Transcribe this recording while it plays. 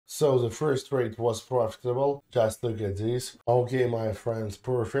So the first trade was profitable. Just look at this. Okay, my friends,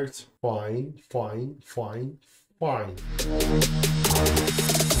 perfect. Fine.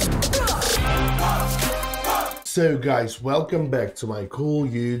 So guys, welcome back to my cool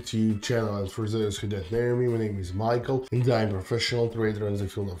YouTube channel, and for those who don't know me, my name is Michael and I'm a professional trader in the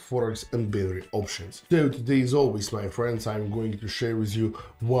field of Forex and binary options. So today, as always, my friends, I'm going to share with you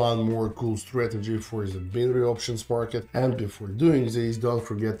one more cool strategy for the binary options market. And before doing this, don't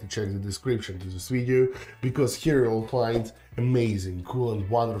forget to check the description to this video, because here you'll find amazing, cool and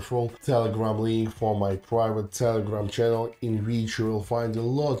wonderful Telegram link for my private Telegram channel, in which you will find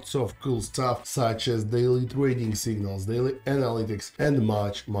lots of cool stuff such as daily trading signals, daily analytics and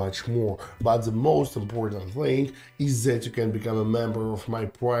much more. But the most important thing is that you can become a member of my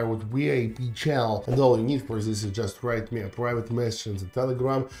private VIP channel, and all you need for this is just write me a private message in the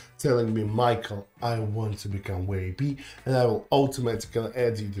Telegram telling me, Michael, I want to become VIP, and I will automatically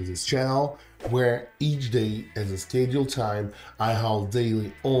add you to this channel, where each day at a scheduled time I hold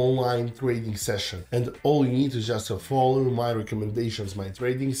daily online trading session, and all you need is just to follow my recommendations, my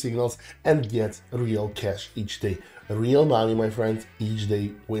trading signals, and get real cash each day. Real money, my friends, each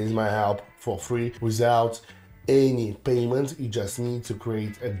day with my help for free, without any payment. You just need to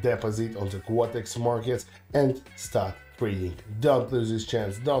create a deposit on the Quotex markets and start trading. Don't lose this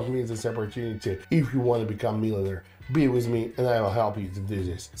chance, don't miss this opportunity. If you want to become a millionaire, be with me and I will help you to do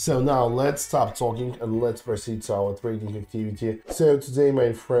this. So now let's stop talking and let's proceed to our trading activity. So today,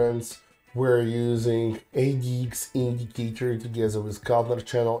 my friends, we're using ADX indicator together with counter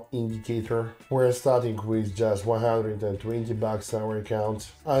channel indicator. We're starting with just 120 bucks our account.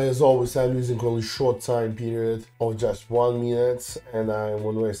 As always, I'm using only short time period of just 1 minute, and I'm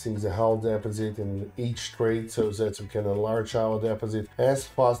investing the whole deposit in each trade so that we can enlarge our deposit as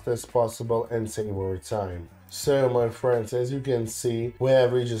fast as possible and save our time. So my friends, as you can see, we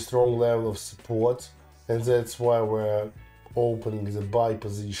have reached a strong level of support, and that's why we're opening the buy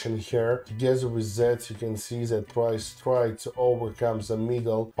position here. Together with that, you can see that price tried to overcome the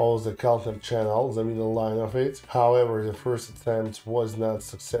middle of the counter channel, the middle line of it. However, the first attempt was not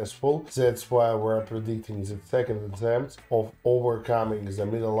successful. That's why we're predicting the second attempt of overcoming the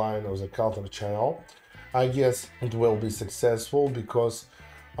middle line of the counter channel. I guess it will be successful because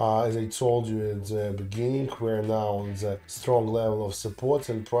as I told you at the beginning, we're now on the strong level of support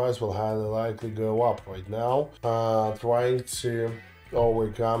and price will highly likely go up right now, trying to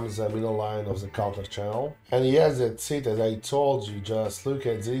overcome the middle line of the counter channel. And yes, that's it. As I told you, just look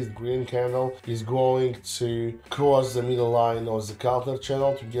at this green candle is going to cross the middle line of the counter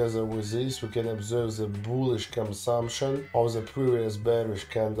channel. Together with this, we can observe the bullish consumption of the previous bearish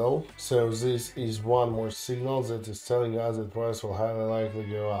candle. So this is one more signal that is telling us that price will highly likely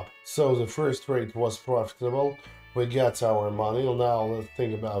go up. So the first trade was profitable. We got our money. Now let's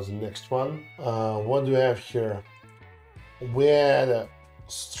think about the next one. What do we have here? We had a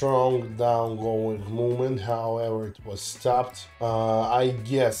strong downgoing movement, however it was stopped. I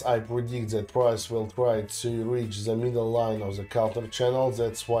guess I predict that price will try to reach the middle line of the counter channel.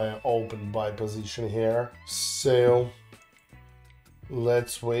 That's why I opened buy position here. So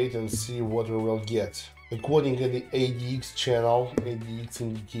let's wait and see what we will get. According to the ADX channel, ADX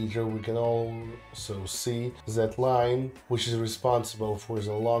indicator, we can also see that line, which is responsible for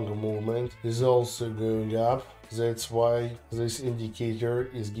the longer movement, is also going up. That's why this indicator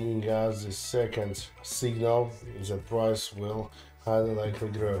is giving us the second signal that price will highly likely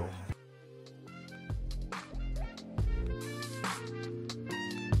grow.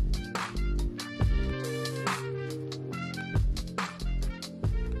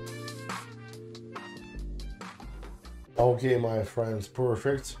 Okay, my friends,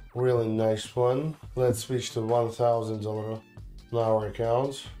 perfect. Really nice one. Let's switch to $1,000 on our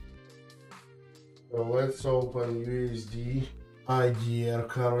account. So let's open USD IDR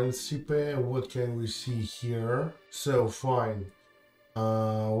currency pair. What can we see here? So fine.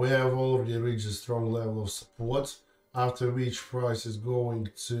 We have already reached a strong level of support, after which price is going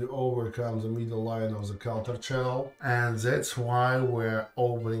to overcome the middle line of the counter channel. And that's why we're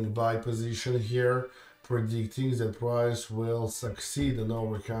opening buy position here, predicting that price will succeed in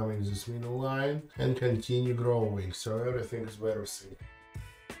overcoming this middle line and continue growing. So everything is very safe.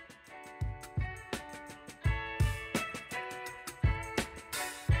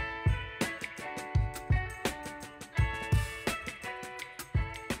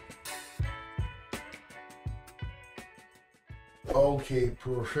 Okay,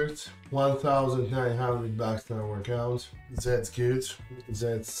 perfect. 1,900 bucks in our account. That's good.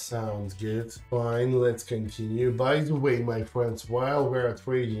 That sounds good. Fine, let's continue. By the way, my friends, while we're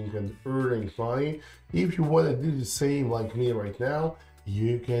trading and earning money, if you want to do the same like me right now,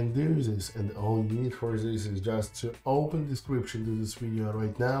 you can do this, and all you need for this is just to open description to this video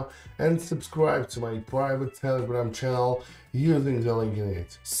right now and subscribe to my private Telegram channel using the link in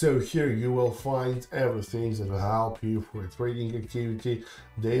it. So here you will find everything that will help you for trading activity,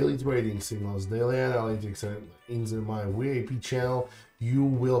 daily trading signals, daily analytics, and in my VIP channel you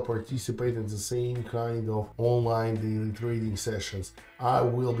will participate in the same kind of online daily trading sessions. I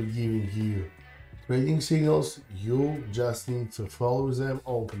will be giving you trading signals, you just need to follow them,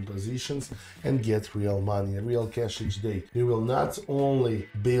 open positions, and get real money, real cash each day. You will not only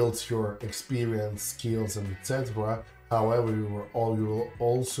build your experience, skills, and etc. However, you will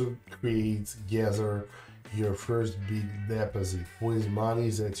also gather your first big deposit with money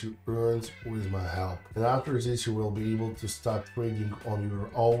that you earned with my help. And after this, you will be able to start trading on your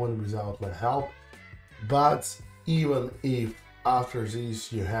own without my help. But even if after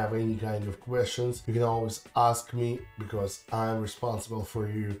this you have any kind of questions, you can always ask me, because I'm responsible for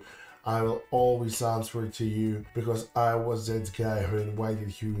you. I will always answer to you, because I was that guy who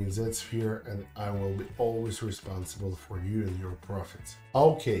invited you in that sphere, and I will be always responsible for you and your profits.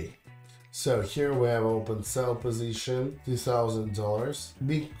 Okay. So here we have open sell position, $2,000,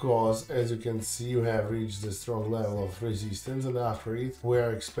 because as you can see we have reached a strong level of resistance, and after it we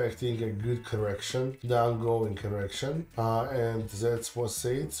are expecting a good correction, downgoing correction, and that's what's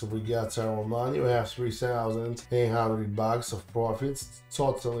it. So we got our money, we have $3,800 of profits,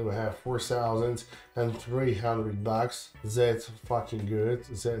 totally we have $4,300. That's fucking good,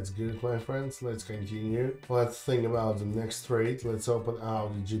 that's good my friends. Let's continue. Let's think about the next trade. Let's open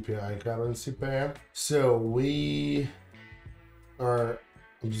out the GPI currency pair. So we are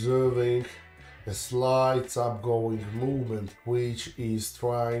observing a slight upgoing movement, which is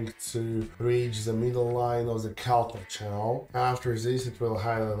trying to reach the middle line of the Quotex channel. After this, it will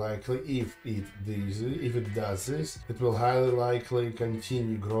highly likely, if it does this, it will highly likely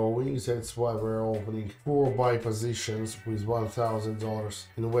continue growing. That's why we're opening 4 buy positions with $1,000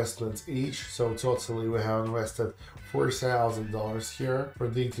 investments each. So totally we have invested $4,000 here,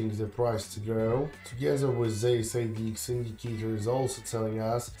 predicting the price to grow. Together with this, ADX indicator is also telling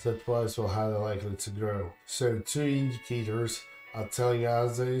us that price will highly likely to grow. So 2 indicators are telling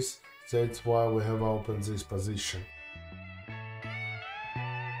us this. That's why we have opened this position.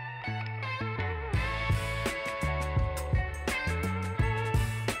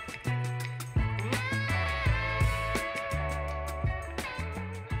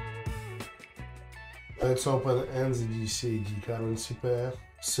 Let's open NZD currency pair.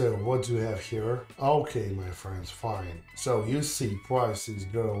 So what do we have here? Okay, my friends, fine. So you see price is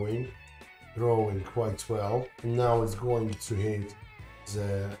growing quite well. Now it's going to hit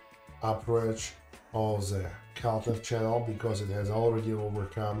the upper edge of the Quotex channel, because it has already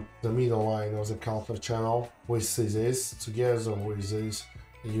overcome the middle line of the Quotex channel. We see this together with this.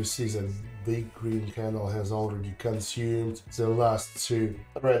 You see that big green candle has already consumed the last 2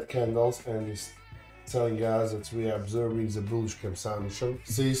 red candles, and is telling us that we are observing the bullish consumption.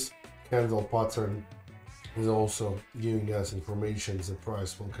 This candle pattern is also giving us information the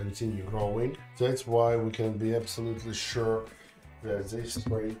price will continue growing. That's why we can be absolutely sure that this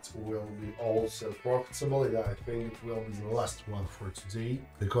trade will be also profitable, and I think it will be the last one for today,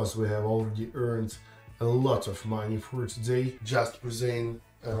 because we have already earned a lot of money for today just within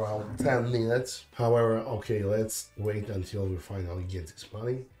around 10 minutes. However, okay, let's wait until we finally get this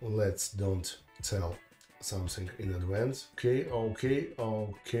money. Let's don't tell something in advance. Okay,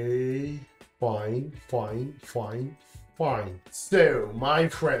 fine. So my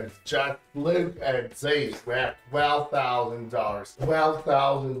friends, just look at this. We have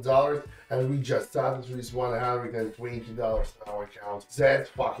 $12,000, and we just started with $120 in our account. That's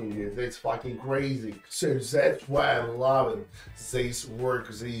fucking good. That's fucking crazy. So that's why I'm loving this work,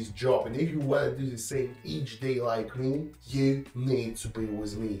 this job. And if you want to do the same each day like me, you need to be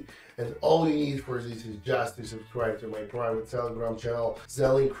with me. And all you need for this is just to subscribe to my private Telegram channel.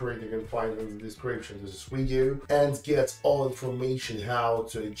 The link for it you can find in the description to this video, and get all information how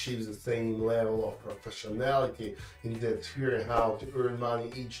to achieve the same level of professionality in that sphere, how to earn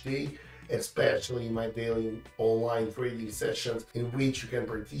money each day, especially in my daily online trading sessions, in which you can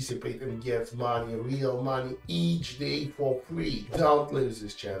participate and get money, real money each day for free. Don't lose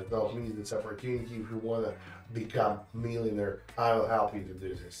this chance, don't miss this opportunity. If you want to become a millionaire, I will help you to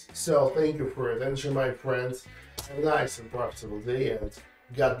do this. So thank you for your attention, my friends. Have a nice and profitable day, and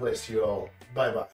God bless you all. Bye bye.